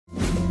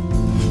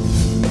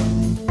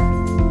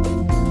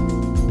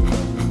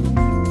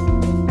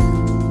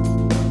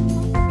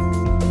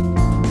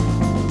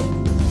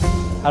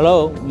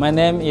Hello, my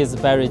name is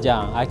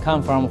Jiang. I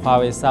come from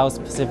Huawei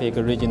South Pacific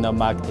Regional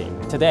Marketing.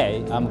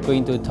 Today, I'm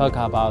going to talk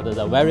about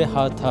the very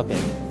hot topic,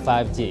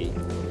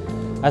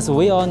 5G. As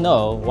we all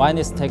know,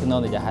 wireless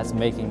technology has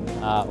making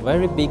a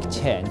very big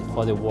change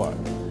for the world.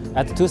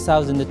 At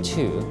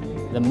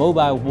 2002, the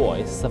mobile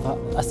voice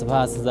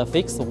surpassed the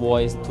fixed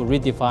voice to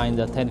redefine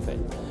the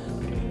telephone,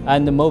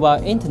 and the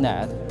mobile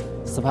internet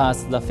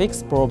surpassed the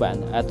fixed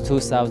broadband at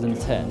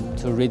 2010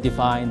 to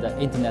redefine the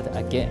internet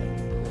again.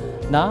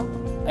 Now,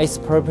 it's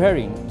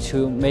preparing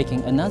to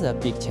making another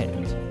big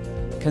change.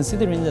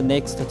 Considering the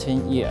next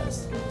 10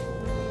 years,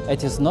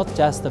 it is not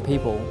just the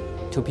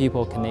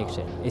people-to-people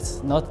connection.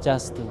 It's not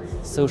just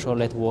social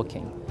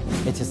networking.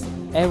 It is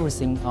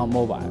everything on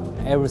mobile,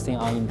 everything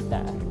on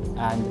internet,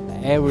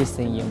 and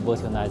everything in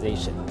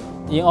virtualization.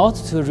 In order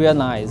to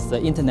realize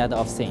the Internet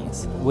of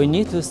Things, we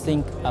need to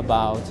think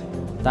about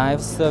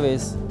diverse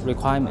service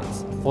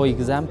requirements. For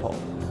example,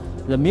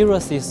 the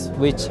mirrorless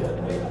which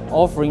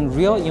offering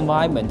real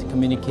environment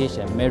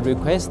communication may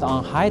request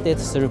on high data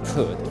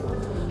throughput.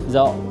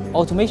 The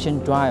automation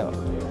driver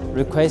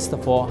requests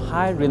for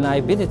high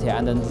reliability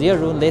and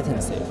zero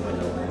latency.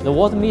 The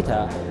watt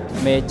meter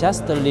may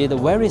just need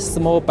very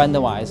small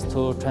bandwidth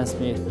to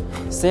transmit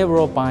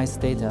several bytes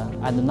data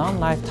and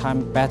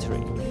non-lifetime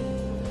battery.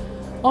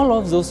 All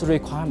of those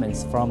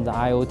requirements from the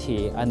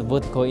IoT and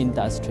vertical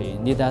industry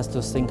need us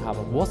to think of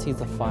what is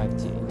the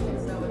 5G.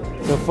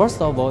 So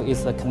first of all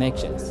is the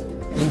connections.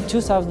 In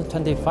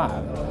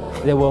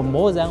 2025, there were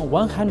more than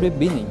 100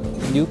 billion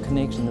new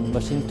connections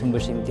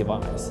machine-to-machine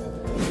devices.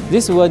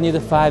 This will need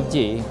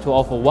 5G to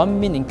offer 1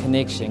 million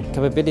connection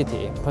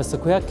capability per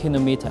square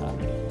kilometer.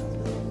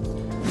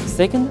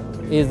 Second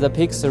is the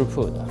peak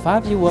throughput.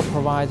 5G will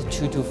provide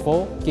 2 to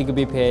 4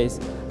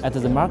 Gbps at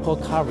the macro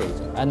coverage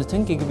and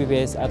 10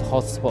 Gbps at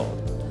hotspot.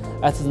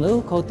 At the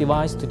local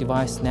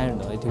device-to-device scenario,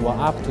 it will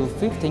up to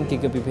 15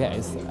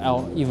 Gbps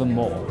or even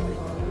more.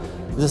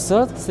 The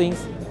third thing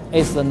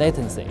is the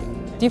latency.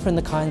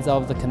 Different kinds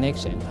of the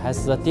connection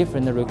has the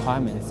different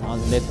requirements on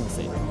the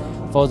latency.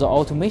 For the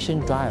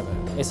automation driver,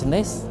 it's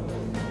less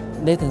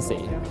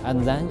latency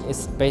and then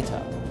it's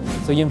better.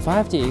 So in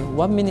 5G,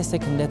 1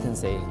 millisecond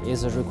latency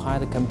is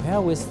required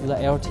compared with the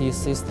LTE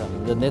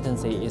system. The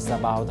latency is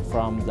about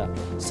from the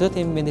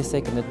 30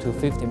 millisecond to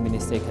 50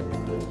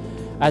 millisecond.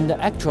 And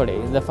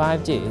actually, the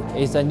 5G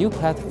is a new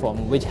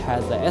platform which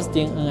has the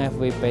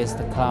SDN-NFV-based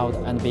cloud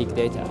and big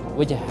data,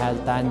 which has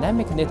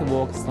dynamic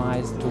network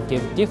size to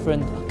give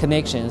different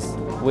connections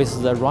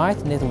with the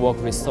right network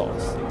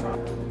resource,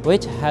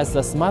 which has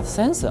the smart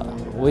sensor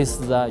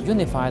with the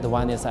unified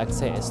wireless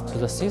access to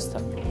the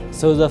system.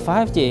 So the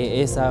 5G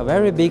is a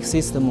very big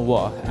system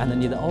work and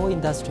need all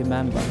industry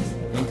members,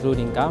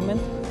 including government,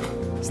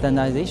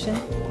 standardization,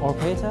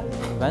 operator,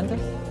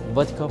 vendors,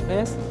 vertical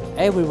players,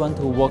 everyone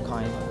to work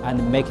on it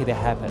and make it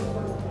happen.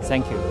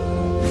 Thank you.